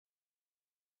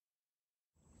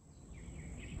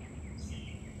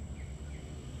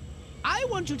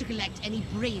want you to collect any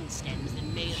brain stems that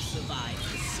may have survived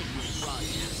the signal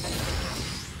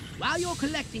broadcast. While you're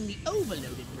collecting the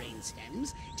overloaded brain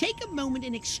stems, take a moment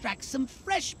and extract some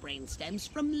fresh brain stems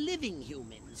from living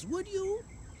humans, would you?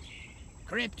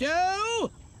 Crypto!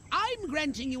 I'm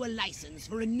granting you a license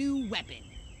for a new weapon.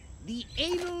 The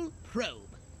Anal Probe.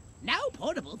 Now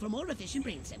portable for more efficient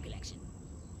brainstem collection.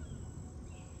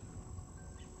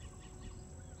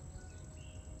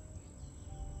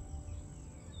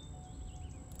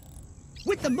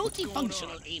 With the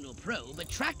multifunctional anal probe,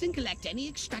 attract and collect any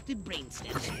extracted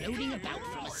brainstems floating about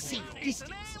from a safe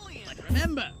distance. But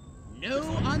remember,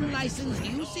 no unlicensed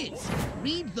uses.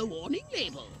 Read the warning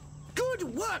label. Good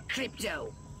work,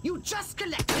 Crypto! You just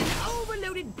collected an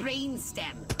overloaded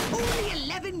brainstem. Only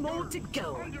 11 more to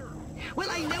go.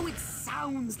 Well, I know it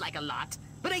sounds like a lot,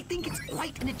 but I think it's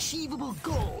quite an achievable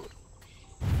goal.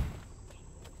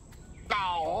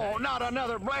 Oh, not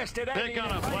another blasted Pick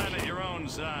on a planet your own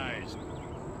size.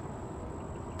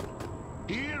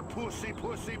 Here, pussy,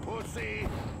 pussy, pussy.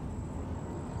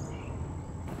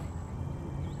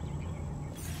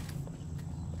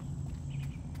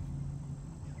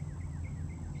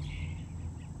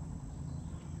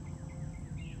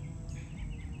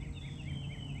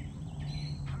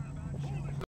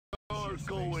 You're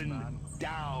going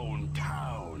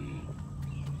downtown.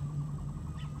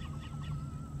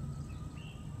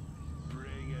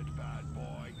 Bring it, bad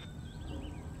boy.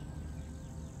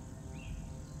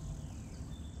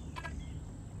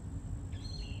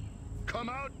 Come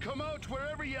out,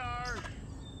 wherever you are.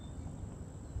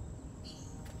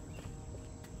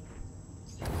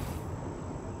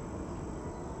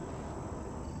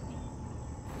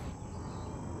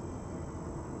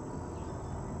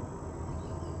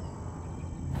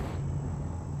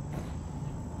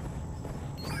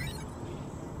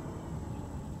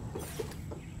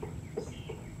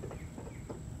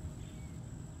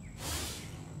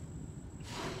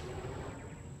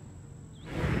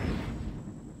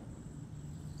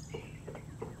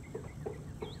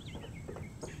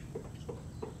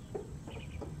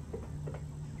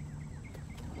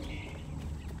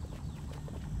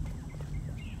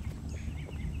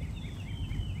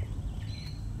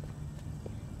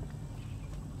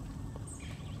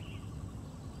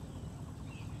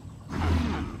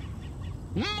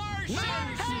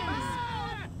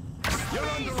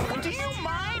 Do you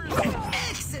mind?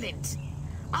 Excellent!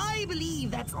 I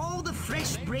believe that's all the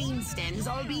fresh brain stems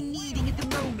I'll be needing at the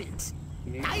moment.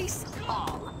 Nice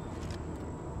call.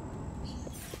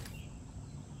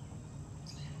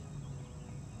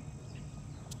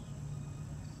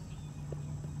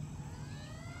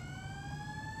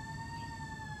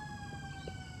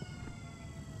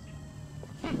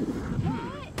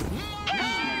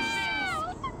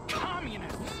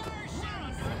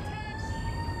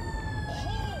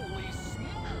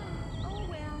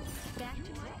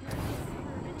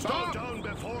 Bow down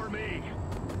before me,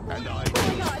 and I...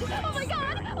 Oh my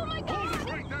god! Oh my god! Hold it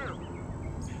right there!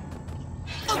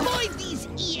 Avoid these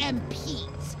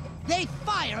EMPs. They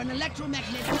fire an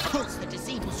electromagnetic pulse that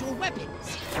disables your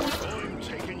weapons. I'm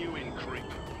taking you in, creep.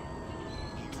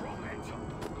 Drop it.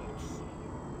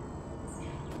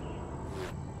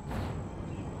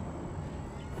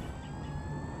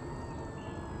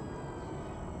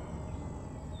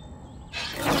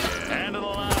 End of the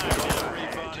line. Get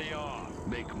everybody off.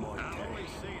 Make more. I only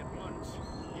see it once.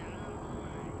 Get out of the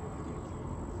way.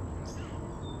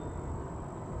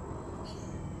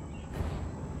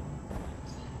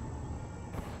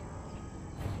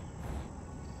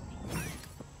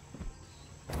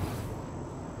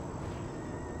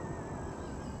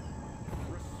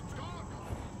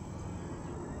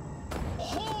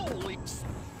 Holy...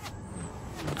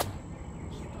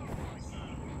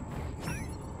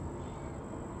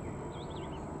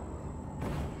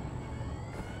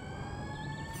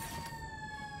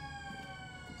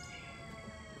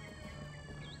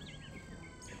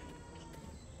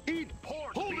 Eat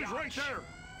pork, hold it right there!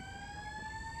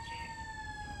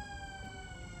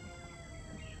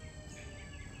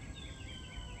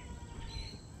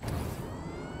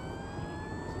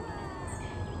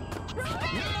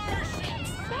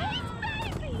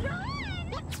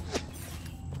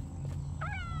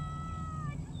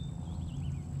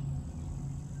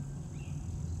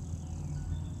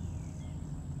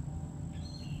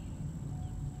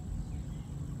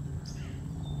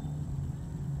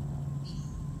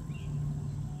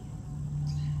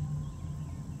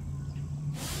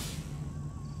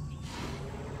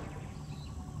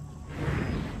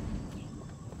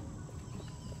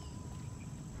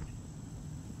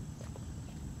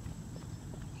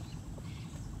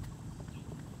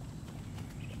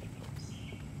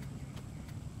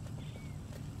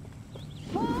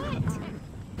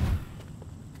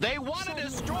 want to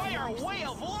destroy our way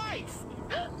of life!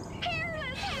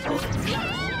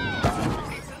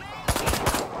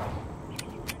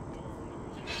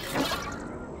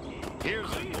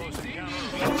 Here's a close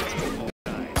encounter.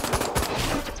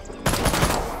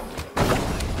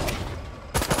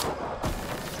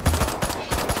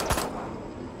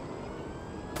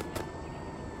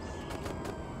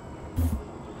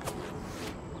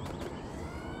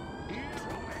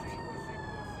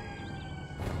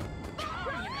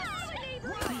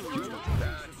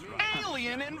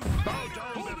 Alien and bow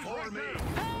down before me,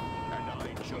 and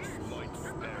I just might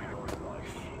spare your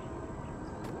life.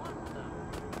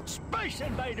 Space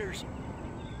invaders!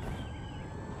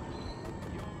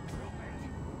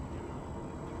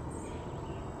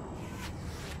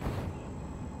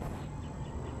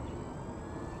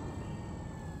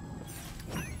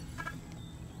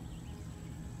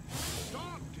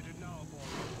 Stop! Did it now, boy?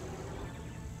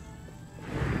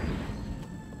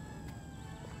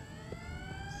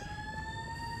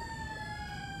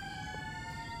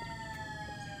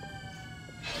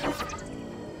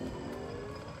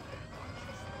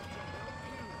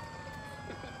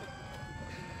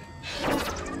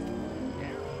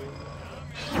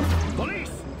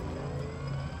 Police!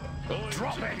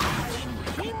 Drop it!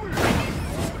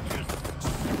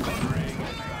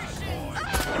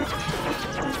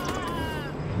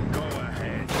 Go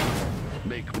ahead.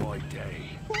 Make my day.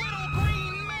 Little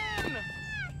green men!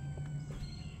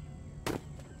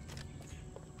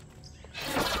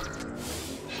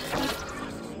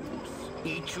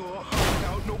 Eat your heart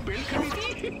out, no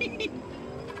balcony.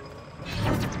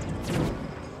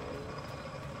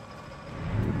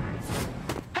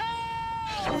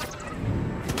 Help!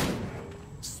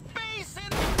 Space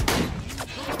in...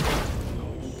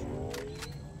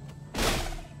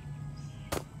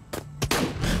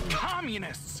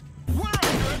 Communists! We're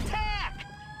under attack!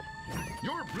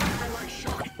 You're blinking like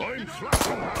shot. I'm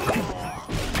flashing.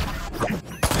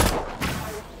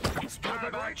 Stop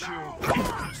it right now!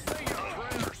 Say your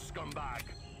prayer, scumbag!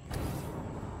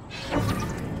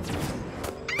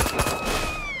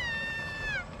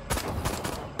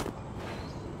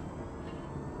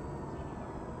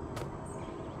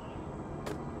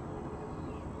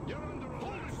 You're under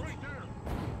arrest right there!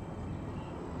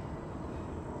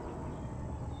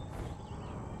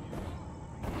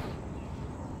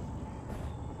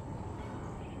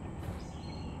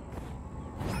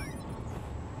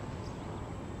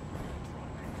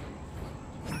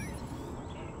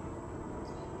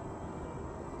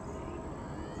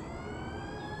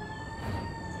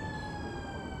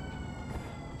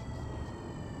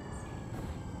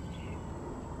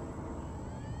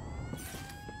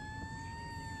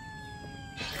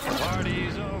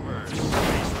 Party's over,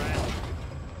 space rat.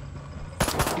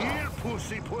 Here,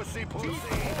 pussy, pussy, pussy.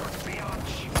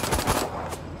 Biatch.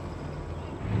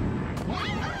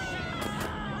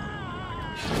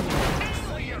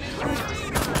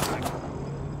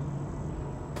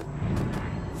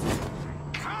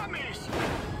 Commies!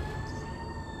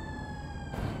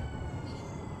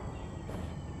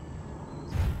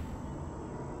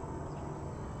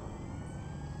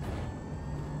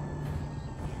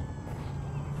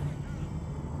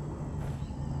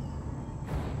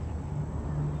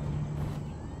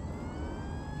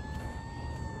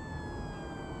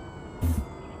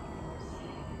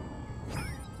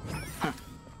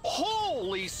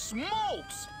 Holy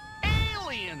smokes!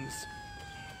 Aliens!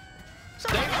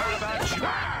 They heard about you!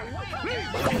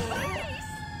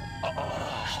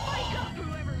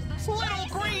 Little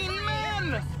green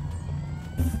men!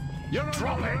 You're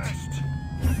drop it!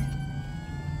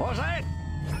 What's that?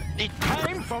 It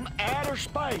came from outer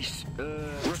space.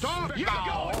 Stop!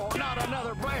 No, not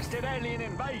another blasted alien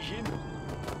invasion.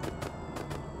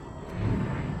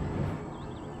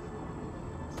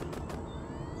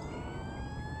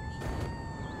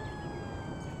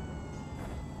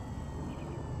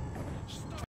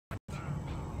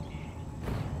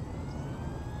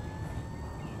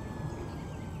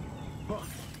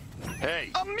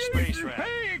 Hey, space rat,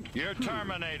 you're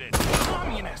terminated.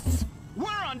 Communists,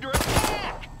 we're under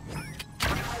attack!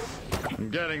 I'm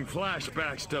getting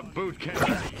flashbacks to boot camp.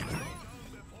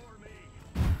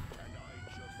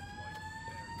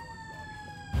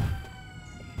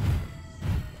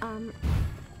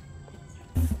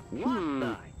 What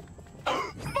the?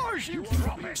 Martian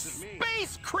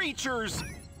space creatures!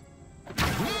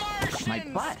 Martians! My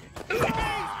butt. Space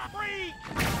freak!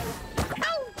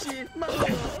 Ouch! My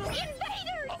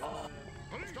Invaders!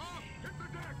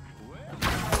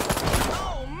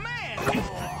 Oh, man!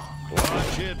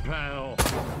 Watch it, pal.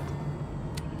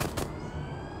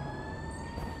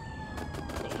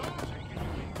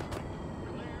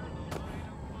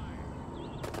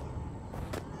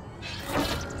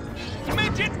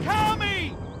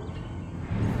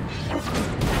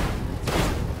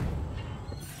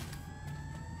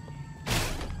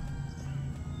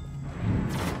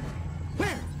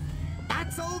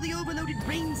 the overloaded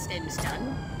brain stems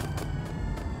done?